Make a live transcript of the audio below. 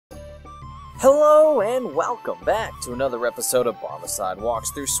Hello and welcome back to another episode of Barmicide Walks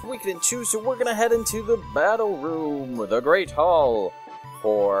through Suikoden 2. So we're gonna head into the battle room, the Great Hall,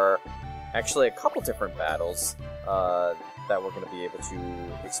 for actually a couple different battles that we're gonna be able to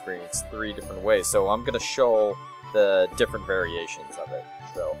experience 3 different ways. So I'm gonna show the different variations of it.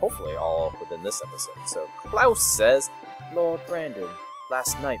 So hopefully all within this episode. So Klaus says, Lord Brandon,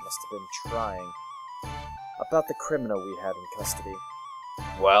 last night must have been trying. About the criminal we had in custody.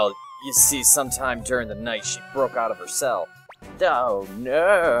 Well, you see, sometime during the night she broke out of her cell. Oh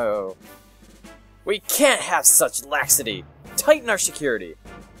no! We can't have such laxity! Tighten our security!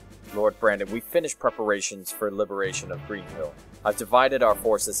 Lord Brandon, we finished preparations for liberation of Greenhill. I've divided our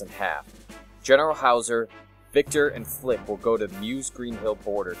forces in half. General Hauser, Victor, and Flip will go to Muse Greenhill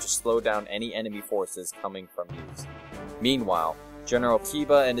border to slow down any enemy forces coming from Muse. Meanwhile, General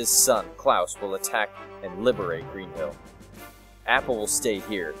Kiba and his son, Klaus, will attack and liberate Greenhill. Apple will stay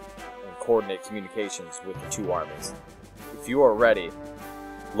here and coordinate communications with the 2 armies. If you are ready,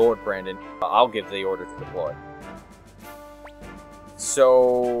 Lord Brandon, I'll give the order to deploy.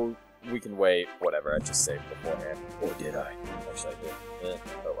 So, we can wait, whatever, I just saved beforehand. Or did I? Actually, I did.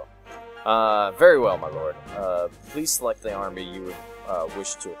 Oh well. Very well, my lord. Please select the army you would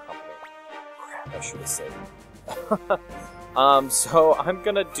wish to accompany. Crap, I should have saved. So I'm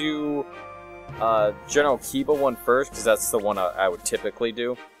gonna do General Kiba one first, because that's the one I would typically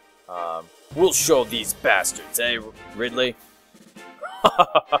do. We'll show these bastards, eh, Ridley?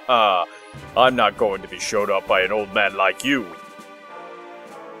 I'm not going to be showed up by an old man like you.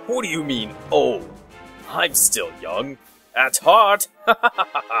 What do you mean, old? I'm still young. At heart. Yeah,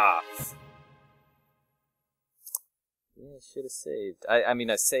 I should have saved. I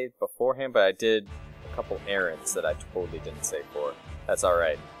mean, I saved beforehand, but I did a couple errands that I totally didn't save for. That's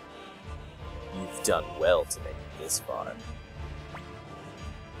alright. You've done well to make it this far.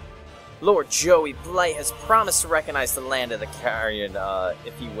 Lord Joey Blight has promised to recognize the land of the Carrion,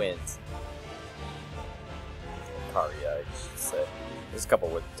 if he wins. Caria, I should say. There's a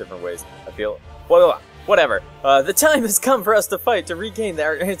couple of different ways, I feel. Whatever. The time has come for us to fight to regain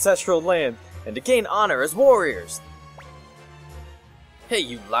our ancestral land, and to gain honor as warriors. Hey,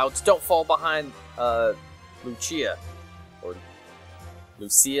 you louts, don't fall behind, Lucia. Or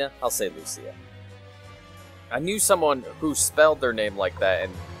Lucia? I'll say Lucia. I knew someone who spelled their name like that,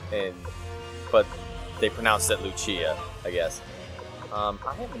 but they pronounced it Lucia, I guess. I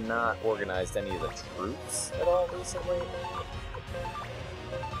have not organized any of the troops at all recently.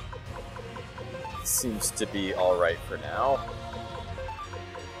 Seems to be alright for now.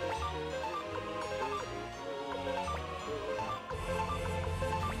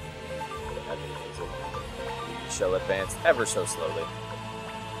 We shall advance ever so slowly.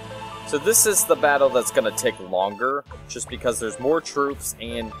 So this is the battle that's going to take longer, just because there's more troops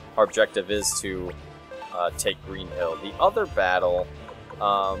and our objective is to take Greenhill. The other battle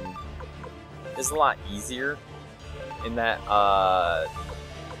is a lot easier in that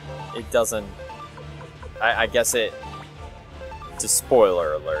it doesn't... I guess it... Just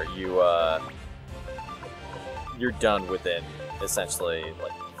spoiler alert, you're done within essentially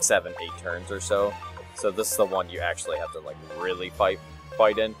like 7-8 turns or so. So this is the one you actually have to like really fight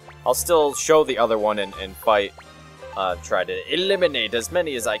in. I'll still show the other one and fight, try to eliminate as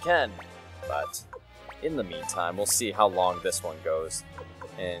many as I can. But in the meantime, we'll see how long this one goes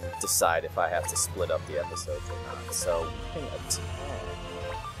and decide if I have to split up the episodes or not. So we can attack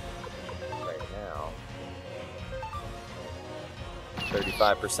right now.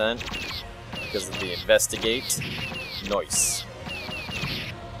 35% because of the investigate. Nice.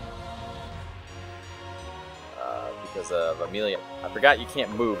 Because of Amelia. I forgot you can't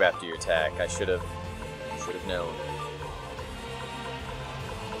move after you attack. I should have known.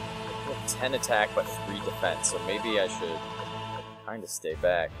 10 attack but 3 defense, so maybe I should kind of stay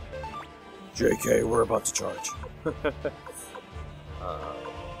back. JK, we're about to charge.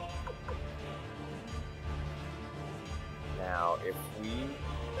 Now, if we...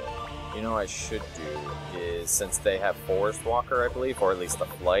 You know what I should do is, since they have Forest Walker, I believe, or at least the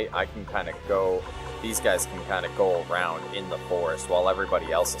Flight, I can kind of go... These guys can kind of go around in the forest while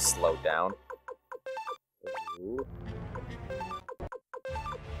everybody else is slowed down. Ooh.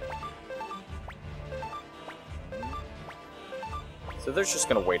 So they're just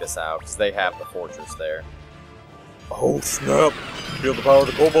going to wait us out, because they have the fortress there. Oh, snap! Feel the power of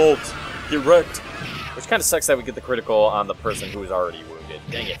the kobolds! Get wrecked! Which kind of sucks that we get the critical on the person who is already wounded.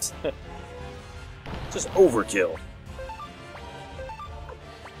 Dang it. Just overkill.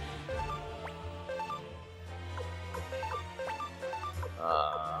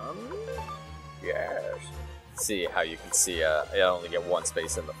 Yes. See how you can see I only get one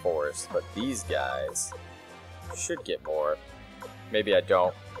space in the forest, but these guys should get more. Maybe I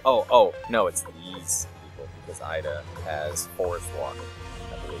don't. Oh, no, it's these people, because Ida has forest walking,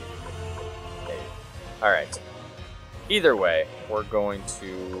 I believe. Okay. Alright. Either way, we're going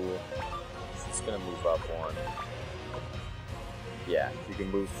to... She's going to move up one. Yeah, you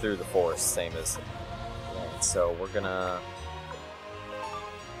can move through the forest, same as... Right, so we're going to...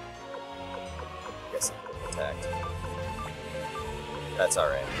 I guess I'm getting attacked. That's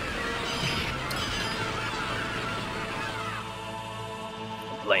alright.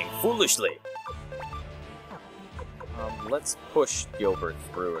 Playing foolishly. Let's push Gilbert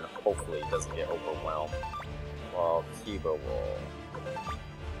through and hopefully he doesn't get overwhelmed. While Kiba will...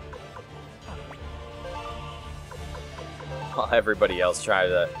 While everybody else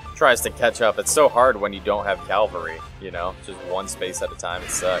tries to catch up. It's so hard when you don't have cavalry, you know? Just one space at a time,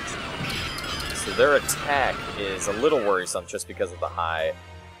 it sucks. So their attack is a little worrisome just because of the high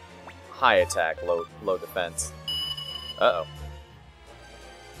attack, low defense. Uh-oh.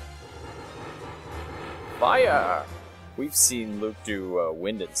 Fire! We've seen Luke do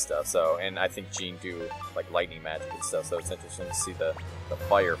wind and stuff, so, and I think Jean do like lightning magic and stuff, so it's interesting to see the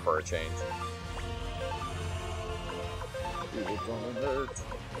fire for a change.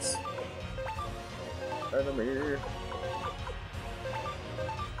 Enemy.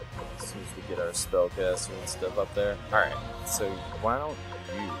 As soon as we get our spellcaster and stuff up there. Alright, so why don't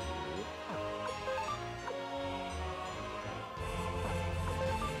you...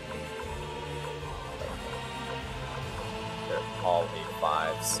 all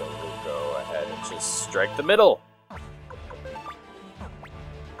 8-5, so we'll go ahead and just strike the middle.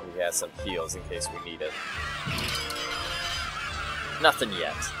 We have some heals in case we need it. Nothing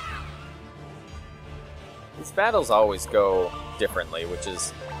yet. These battles always go differently, which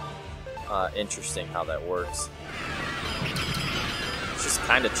is interesting how that works. It's just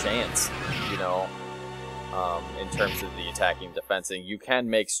kind of chance, you know, in terms of the attacking and defensing. You can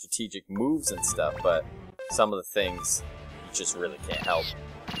make strategic moves and stuff, but some of the things... just really can't help.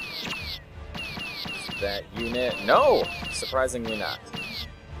 That unit... No! Surprisingly not.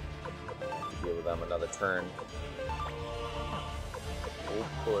 Deal with them another turn.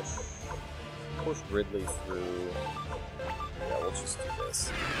 We'll push Ridley through. Yeah, we'll just do this.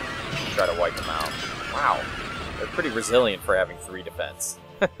 Try to wipe them out. Wow! They're pretty resilient for having 3 defense.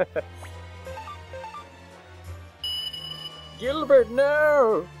 Gilbert,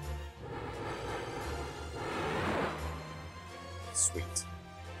 no! Sweet.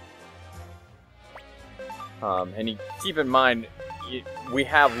 And you keep in mind, we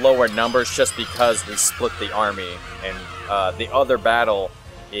have lower numbers just because we split the army, and the other battle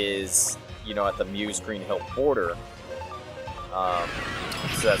is, you know, at the Muse Greenhill border.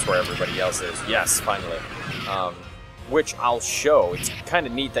 So that's where everybody else is. Yes, finally. Which I'll show. It's kind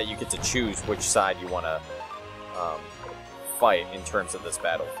of neat that you get to choose which side you want to fight in terms of this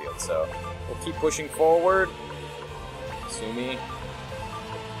battlefield. So we'll keep pushing forward. Sumi.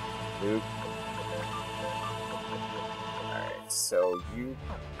 Luke. Alright, so you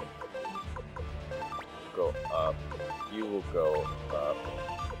go up. You will go up.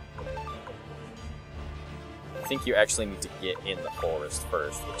 I think you actually need to get in the forest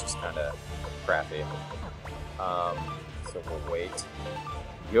first, which is kind of crappy. So we'll wait.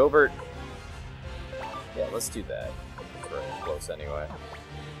 Gilbert. Yeah, let's do that. We're close anyway.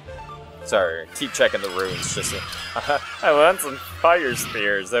 Sorry, keep checking the runes. Just I want some fire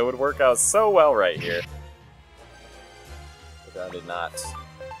spears. That would work out so well right here. But I did not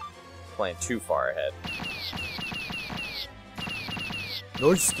plan too far ahead.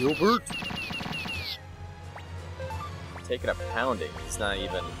 Nice, Gilbert. Taking a pounding. He's not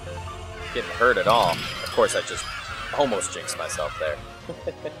even getting hurt at all. Of course, I just almost jinxed myself there.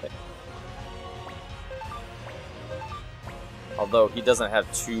 Although he doesn't have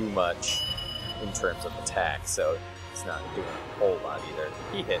too much in terms of attack, so he's not doing a whole lot either.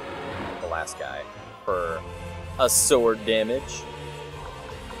 He hit the last guy for a sword damage.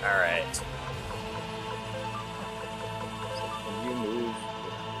 Alright. So can you move?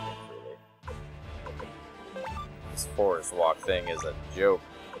 This forest walk thing is a joke.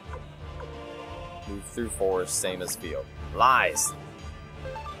 Move through forest, same as field. Lies!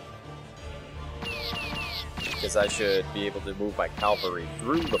 Because I should be able to move my cavalry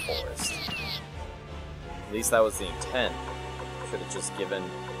through the forest. At least that was the intent. Should have just given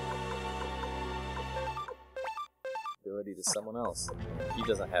ability to someone else. He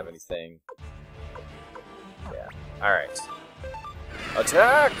doesn't have anything. Yeah. Alright.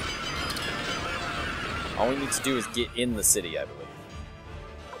 Attack! All we need to do is get in the city, I believe.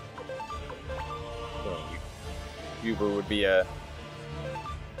 Uber would be a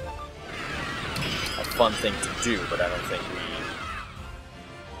fun thing to do, but I don't think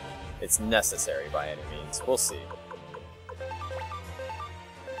it's necessary by any means. We'll see.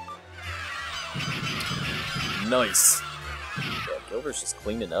 Nice. Yeah, Gilbert's just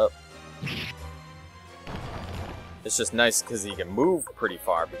cleaning up. It's just nice because he can move pretty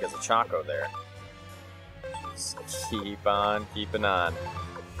far because of Choco there. Just keep on keeping on.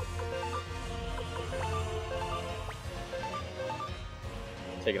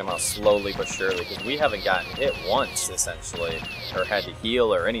 Taking him out slowly but surely, because we haven't gotten hit once, essentially, or had to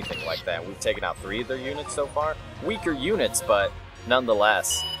heal or anything like that. We've taken out 3 of their units so far. Weaker units, but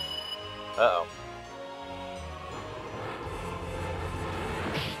nonetheless. Uh-oh.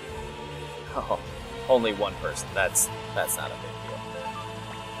 Oh, only one person. That's not a big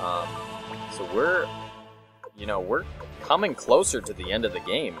deal. So we're coming closer to the end of the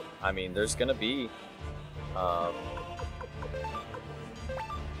game. I mean, there's gonna be a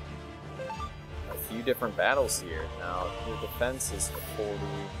few different battles here. Now, your defense is 40.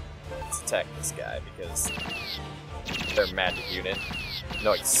 Let's attack this guy because they're magic unit.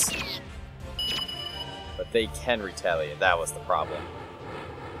 Nice. But they can retaliate. That was the problem.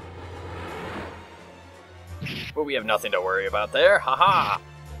 But we have nothing to worry about there. Haha!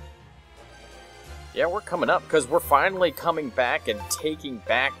 Yeah, we're coming up because we're finally coming back and taking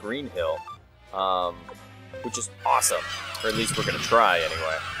back Greenhill. Which is awesome. Or at least we're going to try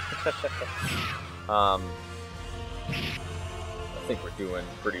anyway. I think we're doing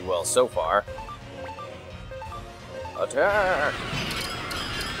pretty well so far. Attack!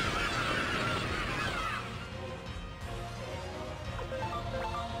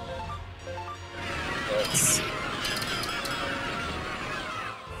 Let's see.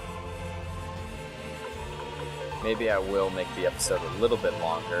 Maybe I will make the episode a little bit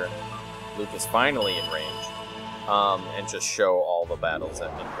longer. Luke is finally in range. And just show all the battles in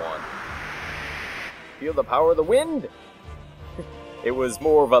one. Feel the power of the wind! It was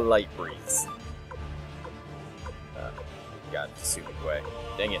more of a light breeze. Got Suikoden.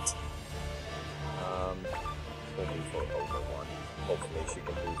 Dang it. We'll move her over one. Hopefully she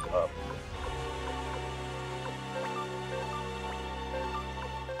can move up.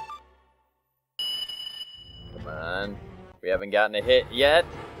 Come on. We haven't gotten a hit yet.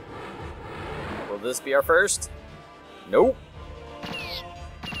 Will this be our first? Nope.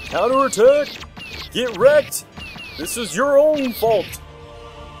 Counterattack! Get wrecked! This is your own fault!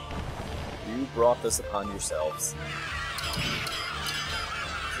 You brought this upon yourselves.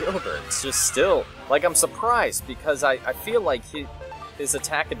 Gilbert's just still... Like, I'm surprised, because I feel like his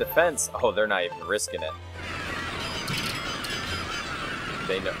attack and defense... Oh, they're not even risking it.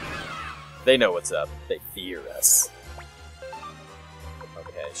 They know. They know what's up. They fear us.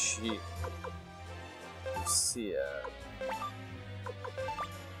 Okay, Lucia...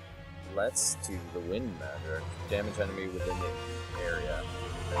 Let's do the wind magic. Damage enemy within the area.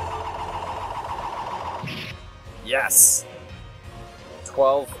 Yes!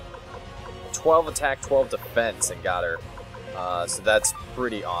 12 attack, 12 defense, and got her. So that's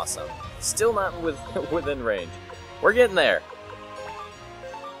pretty awesome. Still not within range. We're getting there.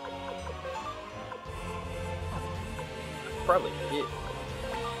 Probably hit.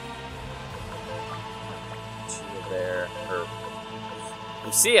 Lucia there. Or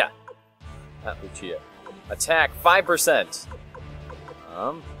Lucia! Not Lucia. Attack 5%.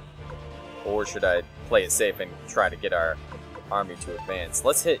 Or should I play it safe and try to get our army to advance?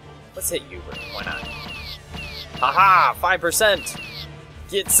 Let's hit Uber. Why not? Haha! 5%!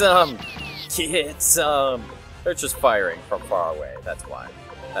 Get some! Get some! They're just firing from far away. That's why.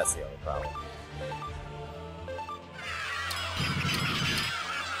 That's the only problem.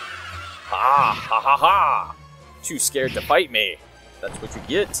 Ha ha ha ha! Too scared to fight me. That's what you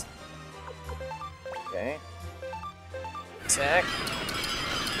get. Okay. Attack.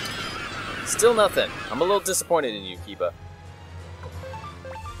 Still nothing. I'm a little disappointed in you, Kiba.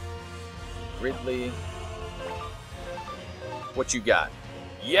 Ridley. What you got?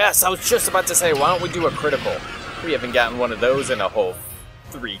 Yes, I was just about to say, why don't we do a critical? We haven't gotten one of those in a whole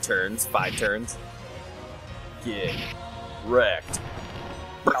 5 turns. Get wrecked.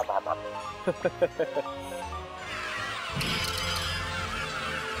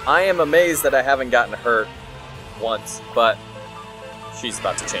 I am amazed that I haven't gotten hurt once, but she's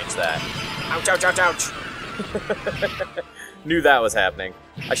about to change that. Ouch, ouch, ouch, ouch! Knew that was happening.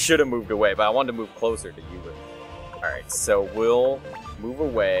 I should have moved away, but I wanted to move closer to you. Alright, so we'll move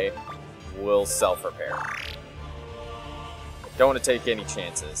away. We'll self-repair. Don't want to take any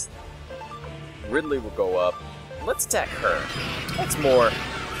chances. Ridley will go up. Let's attack her. That's more...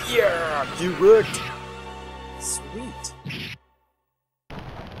 Yeah! You wrecked! Sweet.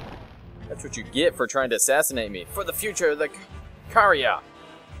 That's what you get for trying to assassinate me. For the future of the Karya.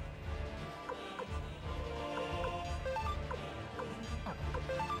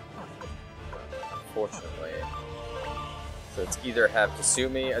 Unfortunately. So it's either have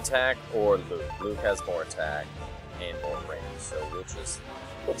Kasumi attack or Luke. Luke has more attack and more range. So we'll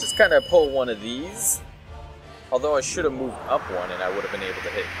just kind of pull one of these. Although I should have moved up one and I would have been able to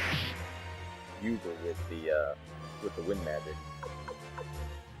hit Uber with the wind magic.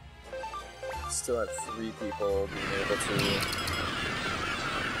 Still have 3 people being able to...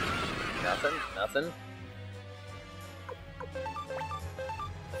 Nothing.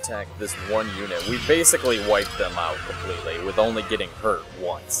 Attack this one unit. We basically wiped them out completely with only getting hurt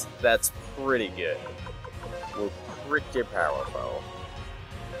once. That's pretty good. We're pretty powerful.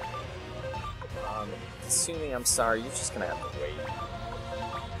 Assuming, I'm sorry, you're just gonna have to wait.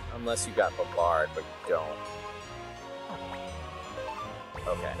 Unless you got bombarded, but you don't.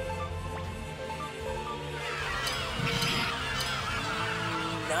 Okay.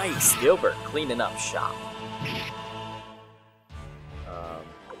 Nice, Gilbert, cleaning up shop.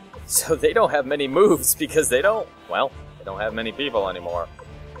 So they don't have many moves because they don't have many people anymore.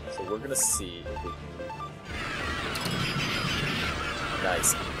 So we're gonna see if we can...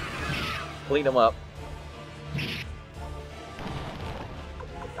 Nice. Clean them up.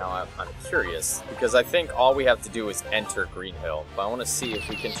 Now I'm curious, because I think all we have to do is enter Greenhill, but I want to see if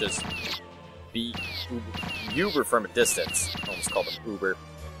we can just beat Uber from a distance. I almost called him Uber.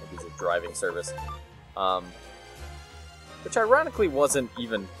 Maybe he's a driving service. Which ironically wasn't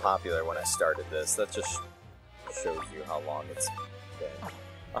even popular when I started this. That just shows you how long it's been.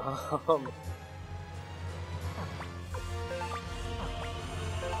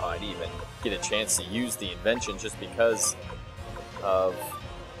 I'd even get a chance to use the invention just because of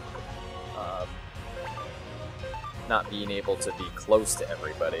not being able to be close to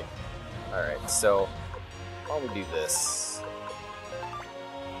everybody. Alright, so while we do this...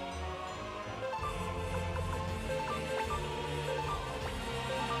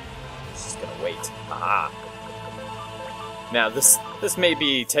 Just gonna wait. Aha! Now, this may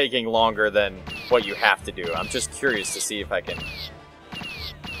be taking longer than what you have to do. I'm just curious to see if I can...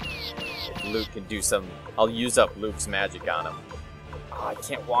 If Luke can do some... I'll use up Luke's magic on him. Oh, I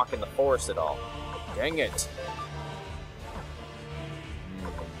can't walk in the forest at all. Dang it!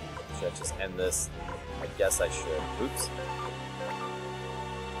 Should I just end this? I guess I should. Oops.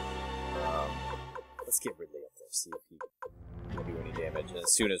 Let's get Ridley up there, see if he can do any damage. And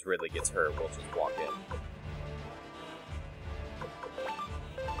as soon as Ridley gets hurt, we'll just walk in.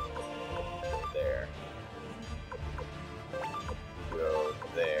 Go there. Go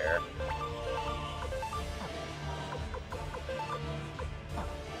there.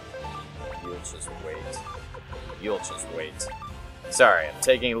 You'll just wait. You'll just wait. Sorry, I'm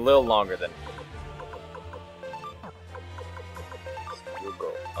taking a little longer than... We'll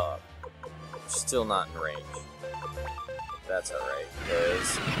go up. Still not in range. That's alright,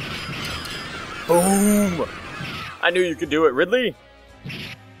 because... Boom! I knew you could do it, Ridley!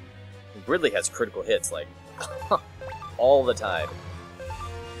 Ridley has critical hits, like, all the time.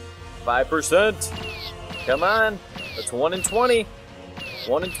 5%! Come on! That's 1 in 20!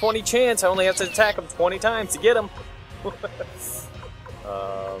 1 in 20 chance! I only have to attack him 20 times to get him! I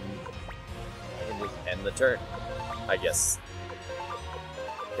can just end the turn. I guess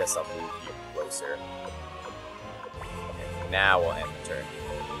I'll move you closer. Okay, now we'll end the turn.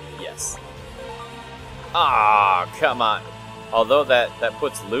 Yes. Ah, come on. Although that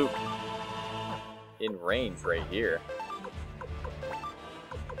puts Luke in range right here.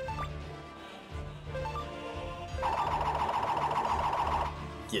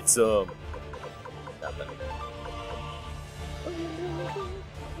 Get some. Nothing.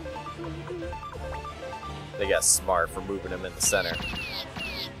 They got smart for moving him in the center.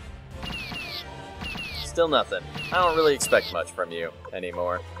 Still nothing. I don't really expect much from you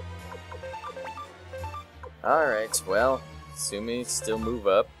anymore. Alright, well, Sumi still move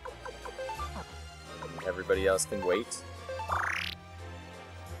up. Everybody else can wait.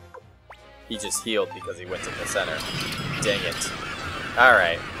 He just healed because he went to the center. Dang it.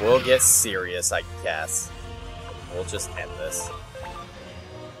 Alright, we'll get serious, I guess. We'll just end this.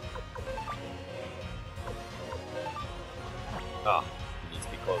 Oh, he needs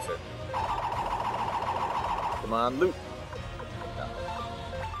to be closer. Come on, Luke. No.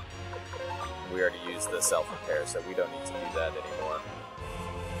 We already used the self-repair, so we don't need to do that anymore.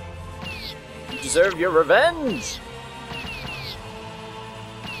 You deserve your revenge!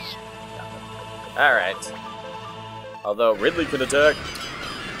 Alright. Although Ridley can attack.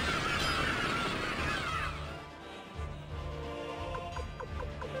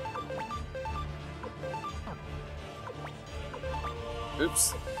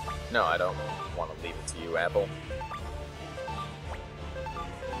 Oops. No, I don't want to leave it to you, Apple.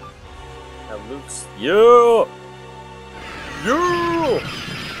 Now, Luke's... Yeah! Yeah!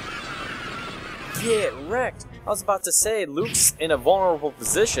 Get wrecked! I was about to say, Luke's in a vulnerable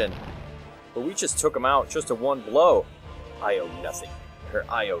position, but we just took him out just to one blow. I owe nothing. Or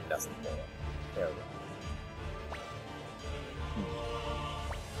I owe nothing more. There we go.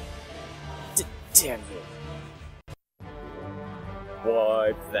 Damn you.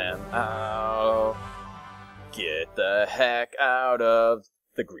 Wipe them out. Get the heck out of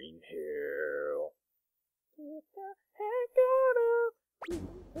the Greenhill. Get the heck out of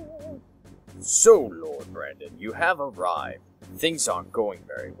Greenhill. So, Lord Brandon, you have arrived. Things aren't going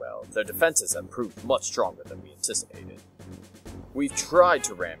very well. Their defenses have proved much stronger than we anticipated. We've tried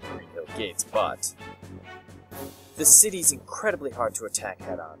to ram Greenhill gates, but the city's incredibly hard to attack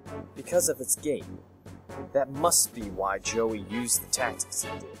head-on because of its gate. That must be why Joey used the tactics he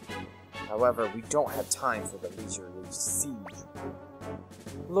did. However, we don't have time for the leisurely siege.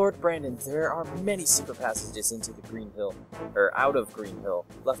 Lord Brandon, there are many secret passages into the Greenhill, or out of Greenhill,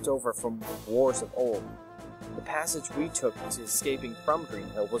 left over from wars of old. The passage we took to escaping from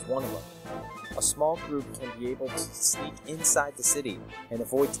Greenhill was one of them. A small group can be able to sneak inside the city and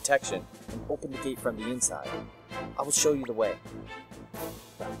avoid detection and open the gate from the inside. I will show you the way.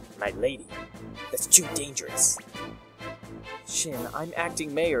 My lady, that's too dangerous. Shin, I'm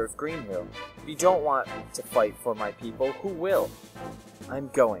acting mayor of Greenhill. If you don't want to fight for my people, who will? I'm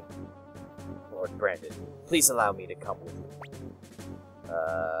going. Lord Brandon, please allow me to come with you.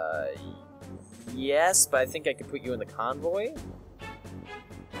 Yes, but I think I can put you in the convoy?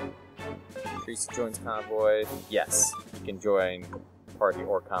 Priest joins convoy. Yes, you can join party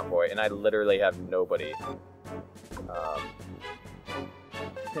or convoy, and I literally have nobody.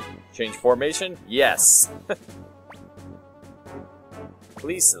 Change formation? Yes.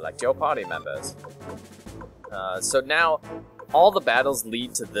 Please select your party members. So now, all the battles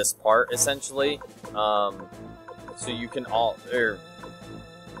lead to this part, essentially. So you can all,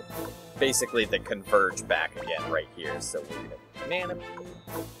 basically they converge back again right here. So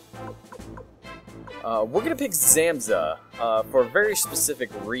we're gonna pick Zamza for a very specific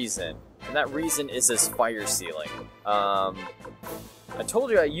reason, and that reason is his fire ceiling. I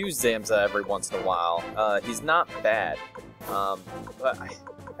told you I use Zamza every once in a while. He's not bad, but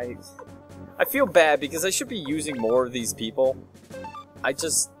I feel bad because I should be using more of these people. I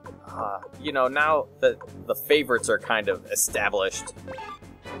just, you know, now that the favorites are kind of established.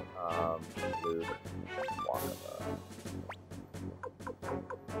 Luke,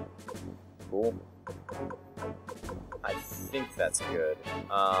 cool. I think that's good.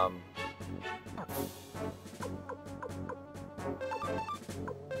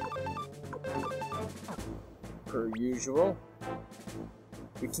 Per usual.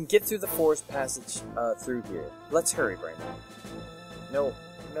 We can get through the forest passage through here. Let's hurry, Brandon. No,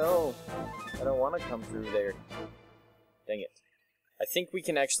 no. I don't want to come through there. Dang it. I think we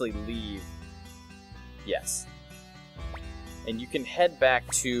can actually leave. Yes. And you can head back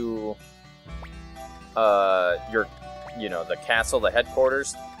to your, you know, the castle, the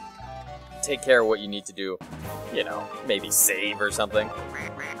headquarters. Take care of what you need to do. You know, maybe save or something.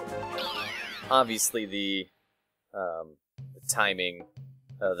 Obviously, the timing,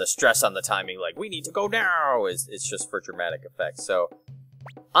 the stress on the timing, like, we need to go now, it's just for dramatic effect. So,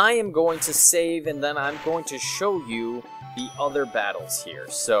 I am going to save, and then I'm going to show you the other battles here.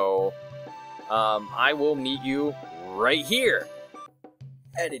 So, I will meet you right here.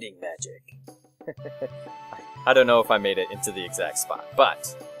 Editing magic. I don't know if I made it into the exact spot,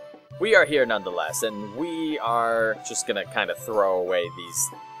 but we are here nonetheless, and we are just gonna kind of throw away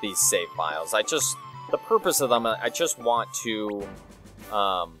these save files. The purpose of them, I just want to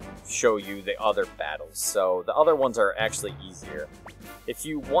show you the other battles. So the other ones are actually easier. If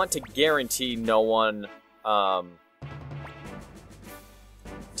you want to guarantee no one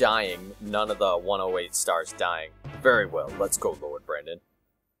dying, none of the 108 stars dying, very well, let's go, Lord Brandon.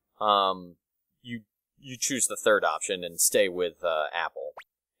 You choose the third option and stay with Apple.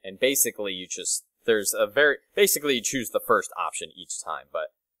 And basically you just, basically you choose the first option each time,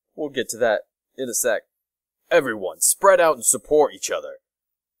 but we'll get to that in a sec. Everyone, spread out and support each other.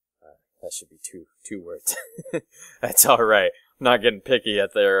 That should be two words. That's alright. I'm not getting picky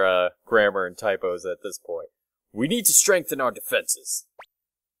at their grammar and typos at this point. We need to strengthen our defenses.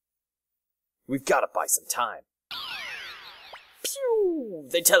 We've got to buy some time. Pew!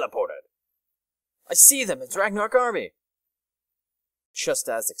 They teleported. I see them. It's Ragnarok Army. Just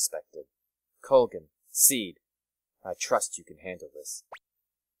as expected. Colgan, Seed, I trust you can handle this.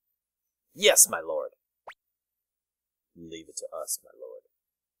 Yes, my lord. Leave it to us, my lord.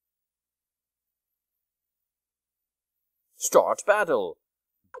 Start battle!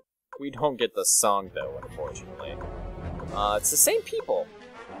 We don't get the song, though, unfortunately. It's the same people.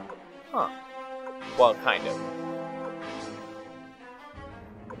 Huh. Well, kind of.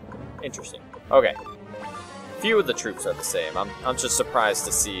 Interesting. Okay. Few of the troops are the same. I'm just surprised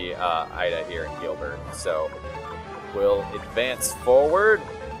to see Ida here and Gilbert. So, we'll advance forward.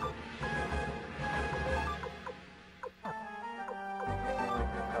 How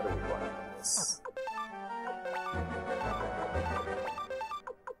do we want to do this?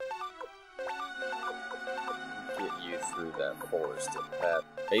 Get you through that forested path.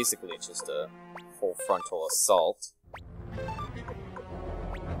 Basically, it's just a full frontal assault.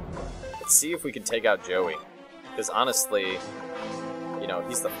 Let's see if we can take out Joey. Because honestly, you know,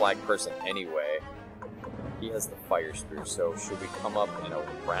 he's the flag person anyway. He has the fire spear, so should we come up in a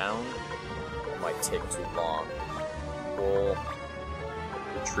round? It might take too long. We'll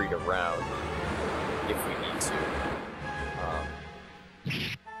retreat around if we need to.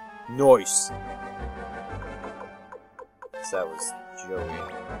 Nice! So that was Joey.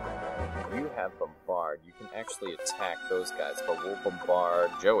 You have Bombard. You can actually attack those guys, but we'll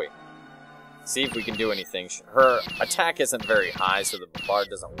bombard Joey. See if we can do anything. Her attack isn't very high, so the bombard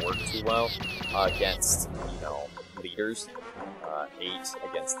doesn't work too well against, you know, leaders. 8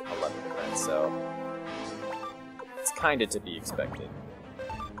 against 11 defense, so it's kind of to be expected.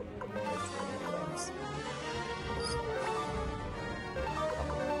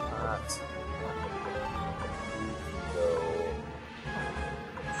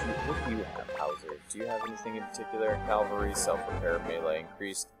 What do you have, Hauser? Do you have anything in particular? Cavalry, self-repair, melee,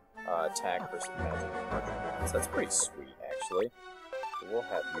 increased attack versus magic archer. So that's pretty sweet, actually. So we'll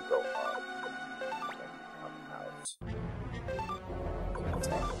have you go up and come out.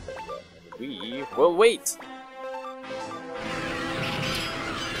 We will wait!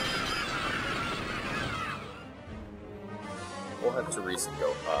 We'll have Teresa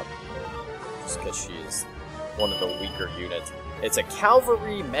go up, just because she's one of the weaker units. It's a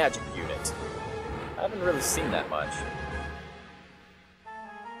cavalry magic unit. I haven't really seen that much.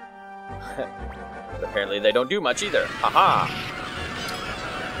 But apparently they don't do much either. Haha!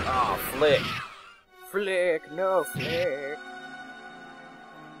 Oh, Flick. Flick, no Flick.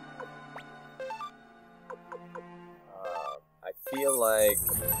 I feel like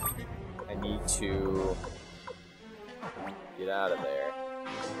I need to get out of there.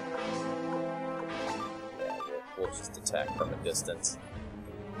 Yeah, we'll just attack from a distance.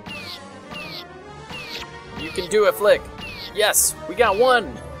 You can do it, Flick! Yes, we got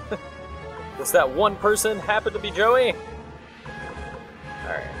one! Does that one person happen to be Joey?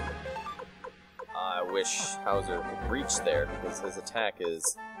 Alright. I wish Hauser would reach there, because his attack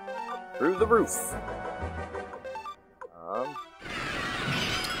is through the roof.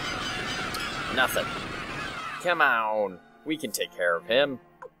 Nothing. Come on. We can take care of him.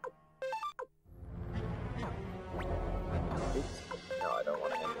 Oops. No, I don't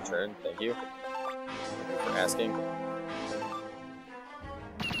want to end the turn. Thank you. Thank you for asking.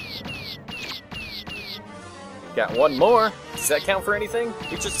 Got one more. Does that count for anything?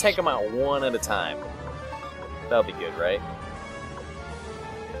 We just take them out one at a time. That'll be good, right?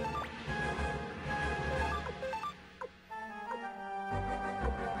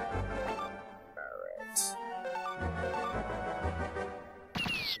 Alright.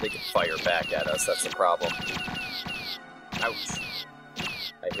 They can fire back at us, that's the problem. Ouch.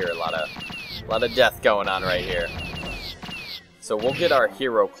 I hear a lot of death going on right here. So we'll get our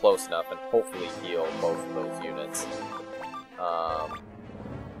hero close enough and hopefully heal both of those units.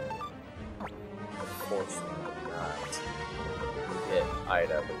 Unfortunately not. Hit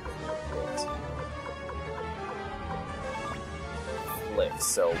Ida, but we can't hit Flick.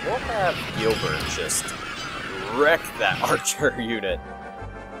 So we'll have Gilbert just wreck that archer unit.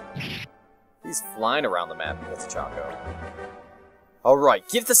 He's flying around the map because of Chaco. Alright,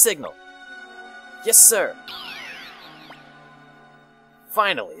 give the signal. Yes, sir.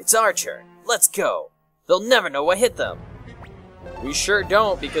 Finally, it's our turn. Let's go. They'll never know what hit them. We sure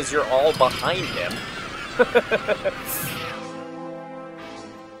don't, because you're all behind him.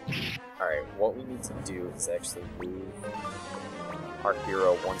 Alright, what we need to do is actually move our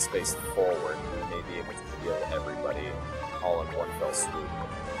hero one space forward. We may be able to heal everybody all in one fell swoop.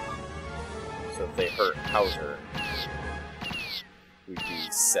 So if they hurt Hauser, we'd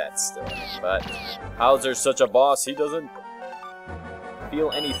be set still. But Hauser's such a boss, he doesn't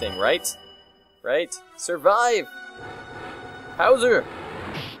feel anything, right? Right? Survive! Hauser!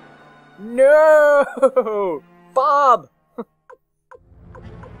 No! Bob!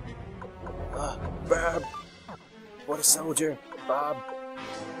 Bob! What a soldier, Bob.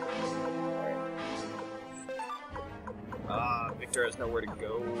 Victor has nowhere to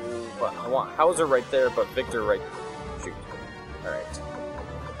go. But I want Hauser right there, but Victor right... Shoot. Alright.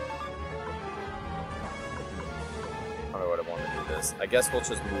 I don't know what I want to do this. I guess we'll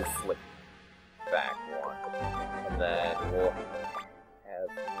just move Flick back one. And then we'll have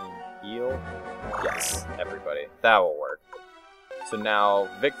him heal. Yes, everybody. That will work. So now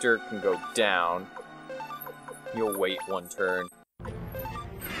Victor can go down. You'll wait one turn.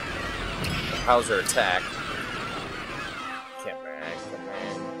 Hauser attack. Come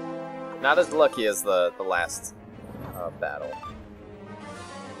on. Not as lucky as the last battle.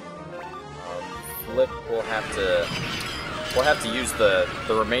 Flip will have to use the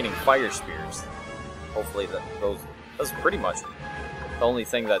remaining fire spears. Hopefully that's pretty much the only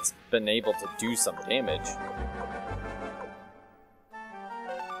thing that's been able to do some damage.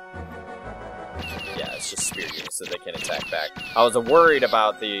 Yeah, it's just spear units, so they can attack back. I was worried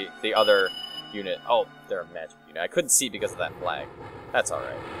about the other unit. Oh, they're a magic unit. I couldn't see because of that flag. That's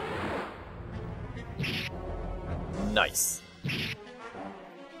alright. Nice.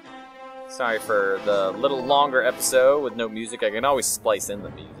 Sorry for the little longer episode with no music. I can always splice in the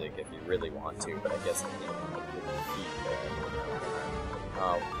music if you really want to, but I guess I need to keep that.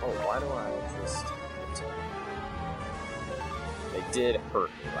 Oh, why do I just... They did hurt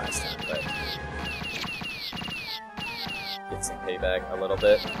me last time, but... Get some payback a little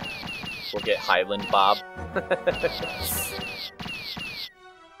bit. We'll get Highland Bob.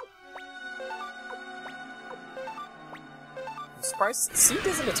 I'm surprised C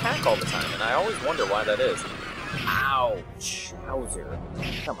doesn't attack all the time, and I always wonder why that is. Ouch! Hauser.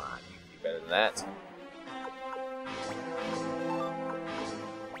 Come on, you can do better than that.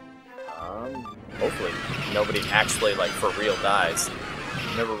 Hopefully nobody actually, like, for real dies.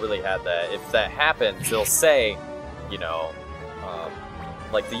 Never really had that. If that happens, they'll say, you know,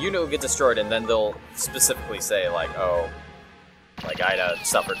 like, the unit will get destroyed, and then they'll specifically say, like, oh, like, Ida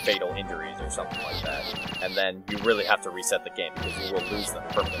suffered fatal injuries or something like that. And then you really have to reset the game, because you will lose them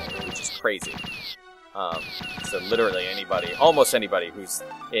permanently, which is crazy. So literally anybody, almost anybody who's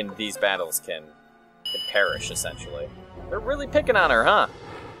in these battles can perish, essentially. They're really picking on her, huh?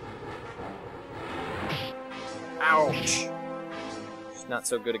 Ouch! She's not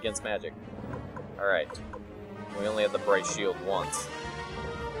so good against magic. Alright. We only have the bright shield once.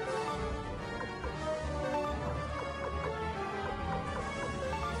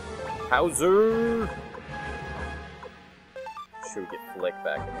 Hauser! Should we get Flick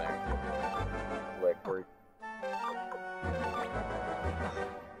back in there? Flick,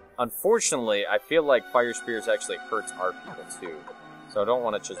 Unfortunately, I feel like Fire Spears actually hurts our people too. So I don't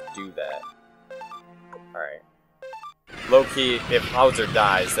want to just do that. Alright. Low-key, if Hauser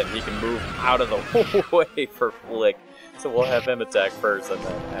dies, then he can move out of the way for Flick. So we'll have him attack first and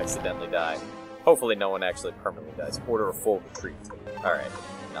then accidentally die. Hopefully no one actually permanently dies. Order a full retreat. Alright,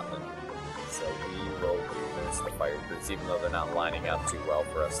 nothing. So we will use the fire crews, even though they're not lining up too well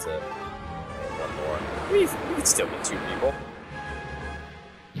for us to make one more. We can still get 2 people.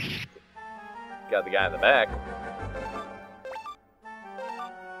 Got the guy in the back.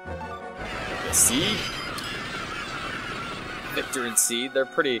 See? Victor and Seed, they're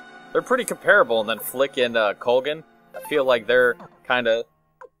pretty comparable, and then Flick and Colgan, I feel like they're kind of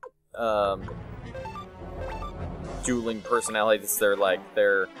dueling personalities.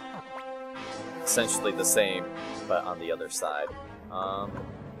 They're essentially the same, but on the other side.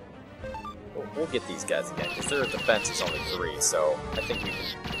 We'll get these guys again because their defense is only 3, so I think we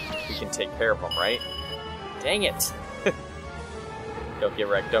can take care of them, right? Dang it! Don't get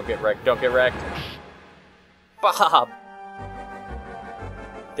wrecked! Don't get wrecked! Don't get wrecked! Bob!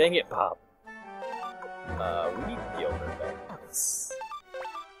 Dang it, Bob. We need Gilbert back.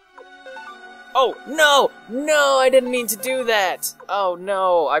 Oh, no! No, I didn't mean to do that! Oh,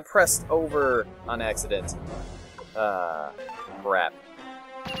 no, I pressed over on accident. Crap.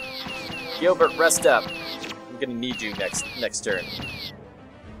 Gilbert, rest up. I'm gonna need you next turn.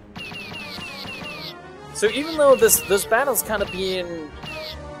 So even though this battle's kind of being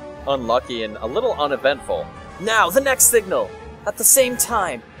unlucky and a little uneventful, now the next signal! At the same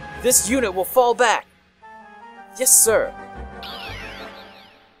time, this unit will fall back. Yes, sir.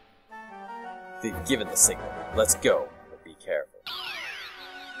 They've given the signal. Let's go. But be careful.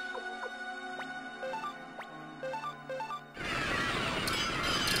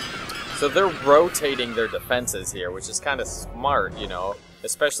 So they're rotating their defenses here, which is kind of smart, you know,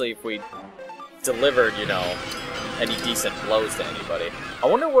 especially if we delivered, you know, any decent blows to anybody. I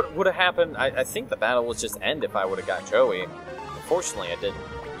wonder what would have happened. I think the battle would just end if I would have got Joey. Unfortunately, I didn't.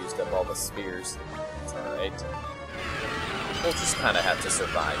 I used up all the spears. It's alright. we'll just kind of have to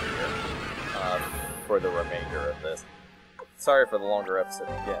survive here for the remainder of this. Sorry for the longer episode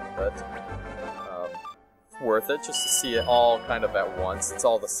again, but it's worth it just to see it all kind of at once. It's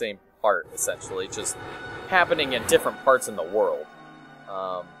all the same part, essentially, just happening in different parts in the world.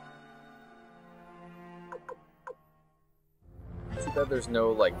 Too bad there's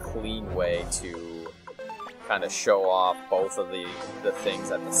no, like, clean way to kind of show off both of the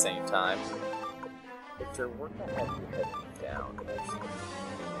things at the same time. Victor, where the heck are you heading down?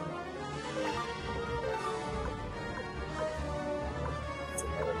 It's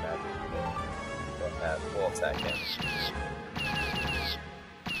another magic. We'll attack him.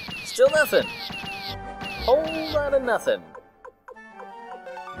 Still nothing! Whole lot of nothing.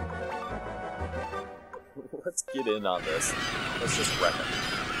 Let's get in on this. Let's just wreck him.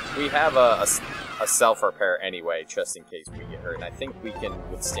 We have a self-repair anyway, just in case we get hurt. And I think we can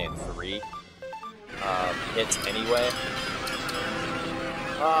withstand 3 hits anyway.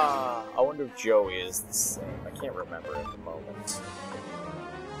 I wonder if Joey is the same. I can't remember at the moment.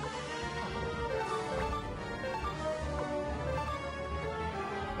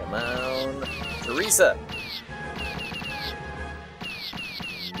 Come on. Teresa!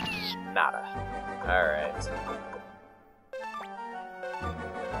 Nada. Alright.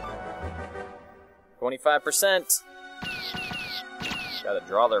 25%! Gotta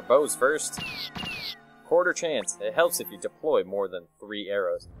draw their bows first. Quarter chance. It helps if you deploy more than 3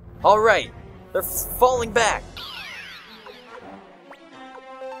 arrows. Alright! They're falling back!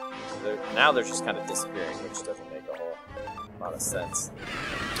 Now they're just kind of disappearing, which doesn't make a whole lot of sense.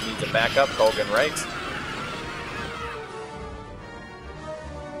 You need to back up, Colgan, right?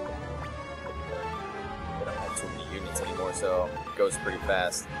 They don't have too many units anymore, so it goes pretty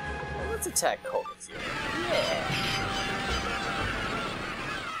fast. Well, let's attack Colgan's unit. Yeah!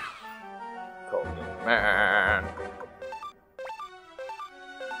 Colgan.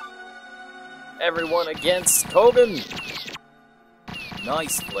 Everyone against Colgan!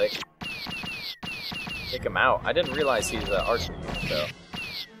 Nice flick. Take him out. I didn't realize he's an archer unit, though.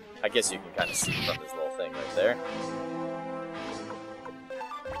 I guess you can kind of see from this little thing right there.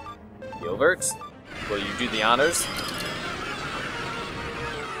 Gilbert, will you do the honors?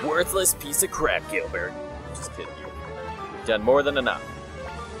 Worthless piece of crap, Gilbert. Just kidding you. You've done more than enough.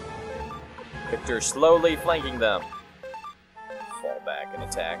 Victor slowly flanking them. Fall back and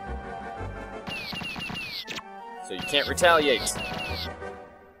attack. So you can't retaliate.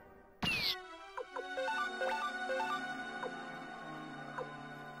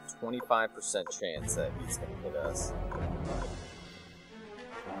 25% chance that he's going to hit us.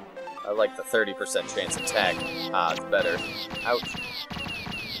 I like the 30% chance attack. Ah, it's better. Ouch.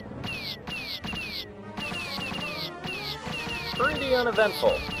 Pretty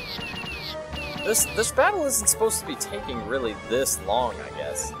uneventful. This battle isn't supposed to be taking really this long, I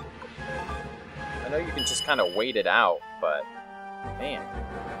guess. I know you can just kind of wait it out, but man.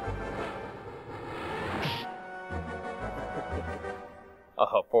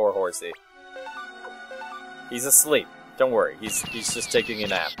 Oh, poor horsey. He's asleep. Don't worry, he's just taking a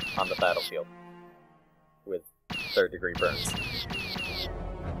nap on the battlefield with 3rd-degree burns.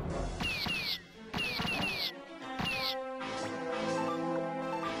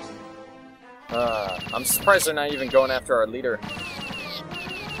 I'm surprised they're not even going after our leader.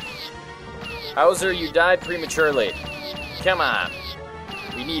 Hauser, you died prematurely. Come on.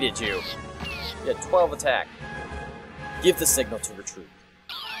 We needed you. You had 12 attack. Give the signal to retreat.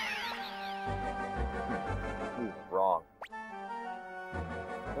 Ooh, wrong.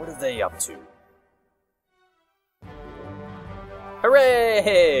 What are they up to?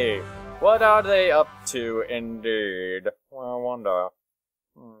 Hooray! What are they up to, indeed? Well, I wonder.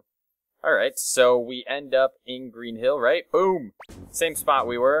 Alright, so we end up in Greenhill, right? Boom! Same spot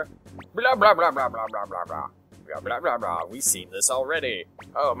we were. Blah, blah, blah, blah, blah, blah, blah, blah. Blah, blah, blah, blah. We've seen this already.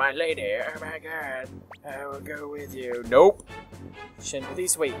 Oh, my lady. Oh, my God. I will go with you. Nope. Shin,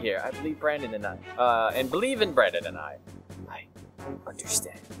 please wait here. I believe Brandon and I. And believe in Brandon and I. I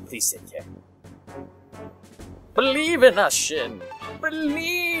understand. Please sit here. Believe in us, Shin.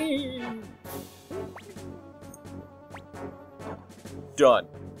 Believe. Done.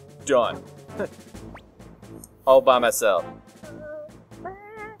 Done. All by myself.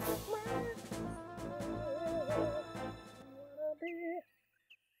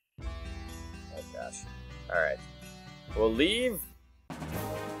 Oh gosh. Alright. We'll leave.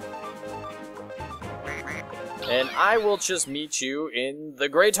 And I will just meet you in the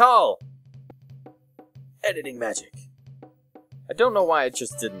Great Hall. Editing magic. I don't know why it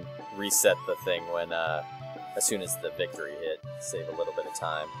just didn't reset the thing when, as soon as the victory hit. Save a little bit of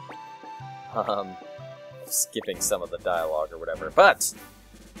time. skipping some of the dialogue or whatever. But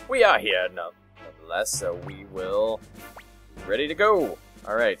we are here nonetheless, so we will be ready to go.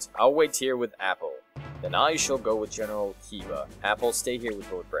 Alright, I'll wait here with Apple. Then I shall go with General Kiba. Apple, stay here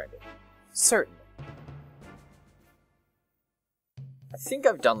with Lord Brandon. Certainly. I think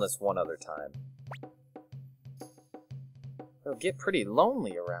I've done this one other time. It'll get pretty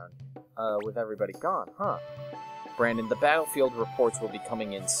lonely around with everybody gone, huh? Brandon, the battlefield reports will be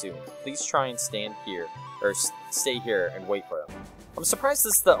coming in soon. Please try and stand here, or stay here and wait for them. I'm surprised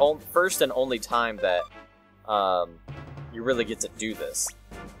this is the first and only time that you really get to do this.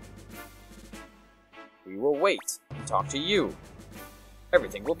 We will wait and talk to you.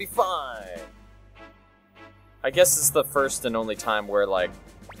 Everything will be fine. I guess it's the first and only time where, like,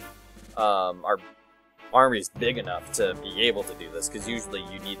 our army's big enough to be able to do this, because usually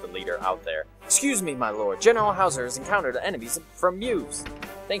you need the leader out there. Excuse me, my lord. General Hauser has encountered enemies from Muse.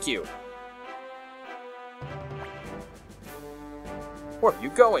 Thank you. Where are you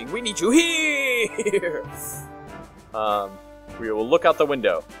going? We need you here! We will look out the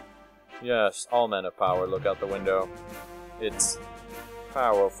window. Yes, all men of power look out the window. It's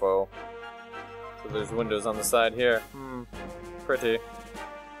powerful. So there's windows on the side here. Pretty.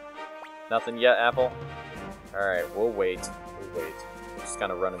 Nothing yet, Apple? Alright, we'll wait. We'll wait. We'll just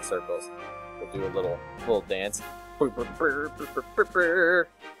kind of run in circles. We'll do a little dance.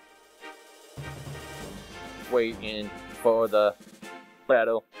 Waiting for the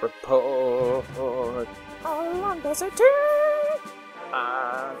battle report. How long does it take?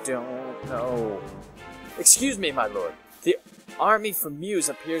 I don't know. Excuse me, my lord. The army from Muse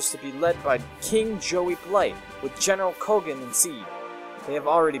appears to be led by King Joey Blight, with General Kogan in siege. They have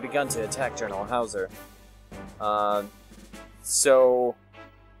already begun to attack General Hauser. I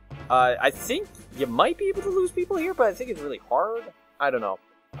think you might be able to lose people here, but I think it's really hard. I don't know.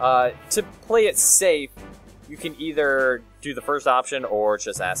 To play it safe, you can either do the first option or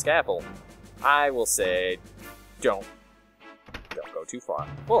just ask Apple. I will say, don't go too far.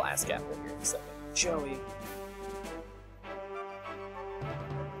 We'll ask Apple here in a second. Joey.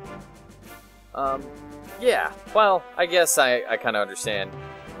 Yeah, well, I guess I kind of understand.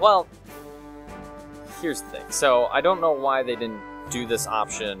 Well, here's the thing. So, I don't know why they didn't do this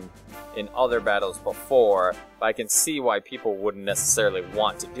option in other battles before, but I can see why people wouldn't necessarily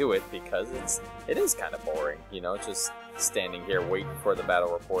want to do it, because it is kind of boring, you know, just standing here waiting for the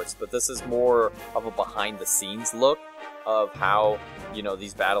battle reports. But this is more of a behind-the-scenes look of how, you know,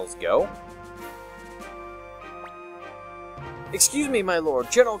 these battles go. Excuse me, my lord.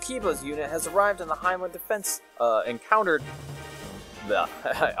 General Kiba's unit has arrived in the Highland Defense, encountered...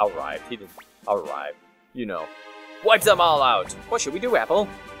 arrived. He didn't arrive. You know. Wipe them all out! What should we do, Apple?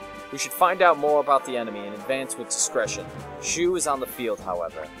 We should find out more about the enemy and advance with discretion. Shu is on the field,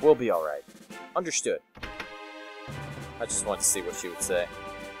 however. We'll be alright. Understood. I just want to see what she would say.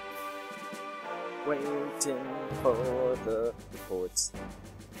 Waiting for the reports.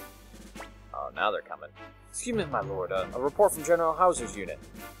 Oh, now they're coming. Excuse me, my lord. A report from General Hauser's unit.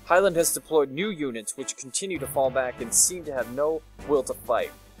 Highland has deployed new units which continue to fall back and seem to have no will to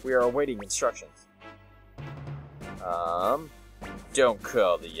fight. We are awaiting instructions. Don't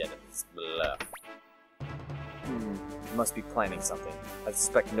call the enemy's bluff. Must be planning something. I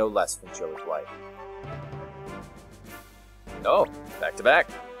suspect no less from Joey Blight. Oh, back to back.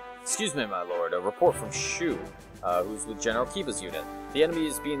 Excuse me, my lord. A report from Shu, who's with General Kiba's unit. The enemy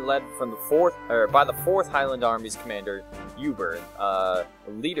is being led from the by the 4th Highland Army's commander, Uber,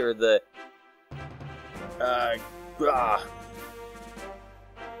 leader, the... I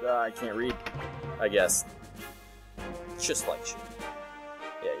can't read, I guess. Just like Shu.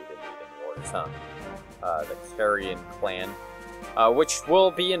 Yeah, you didn't read any orders, huh? The Carrion clan, which will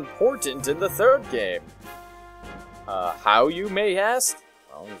be important in the 3rd game. How, you may ask?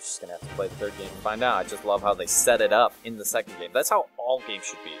 Well, we're just gonna have to play the 3rd game to find out. I just love how they set it up in the 2nd game. That's how all games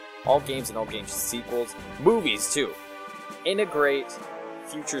should be. All games and all games sequels. Movies, too. Integrate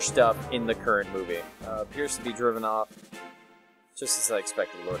future stuff in the current movie. Appears to be driven off. Just as I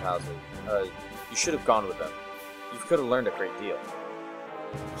expected, Lord Hauser. You should have gone with them. You could have learned a great deal.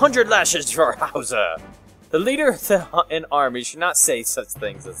 100 lashes for Hauser! The leader of an army should not say such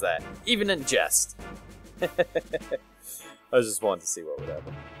things as that, even in jest. I just wanted to see what would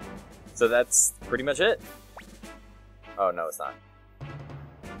happen. So that's pretty much it. Oh, no, it's not.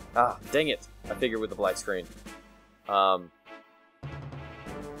 Ah, dang it. I figured with the black screen.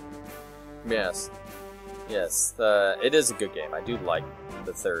 Yes. Yes, it is a good game. I do like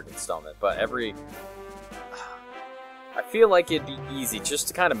the 3rd installment, but I feel like it'd be easy just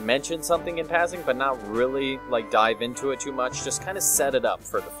to kind of mention something in passing, but not really, like, dive into it too much. Just kind of set it up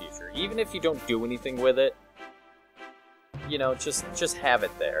for the future. Even if you don't do anything with it, you know, just have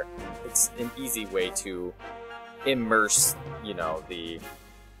it there. It's an easy way to immerse, you know, the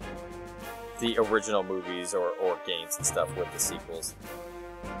original movies or games and stuff with the sequels.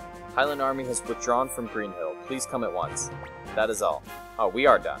 Highland Army has withdrawn from Greenhill. Please come at once. That is all. Oh, we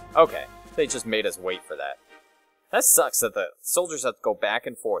are done. Okay. They just made us wait for that. That sucks that the soldiers have to go back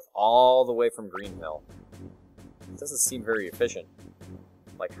and forth all the way from Greenhill. It doesn't seem very efficient.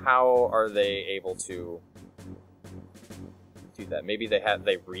 Like, how are they able to do that? Maybe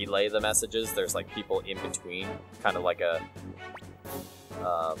they relay the messages. There's like people in between, kind of like a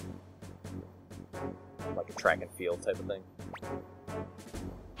track and field type of thing.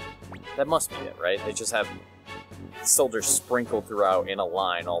 That must be it, right? They just have soldiers sprinkled throughout in a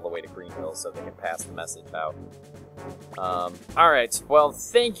line all the way to Greenhill so they can pass the message out. Alright, well,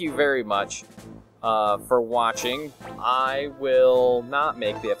 thank you very much for watching. I will not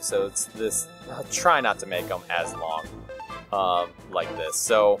make the episodes I'll try not to make them as long like this.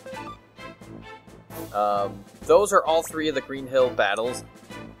 So, those are all 3 of the Greenhill battles.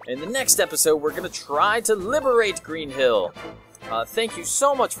 In the next episode, we're going to try to liberate Greenhill. Thank you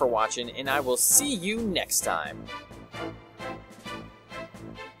so much for watching, and I will see you next time.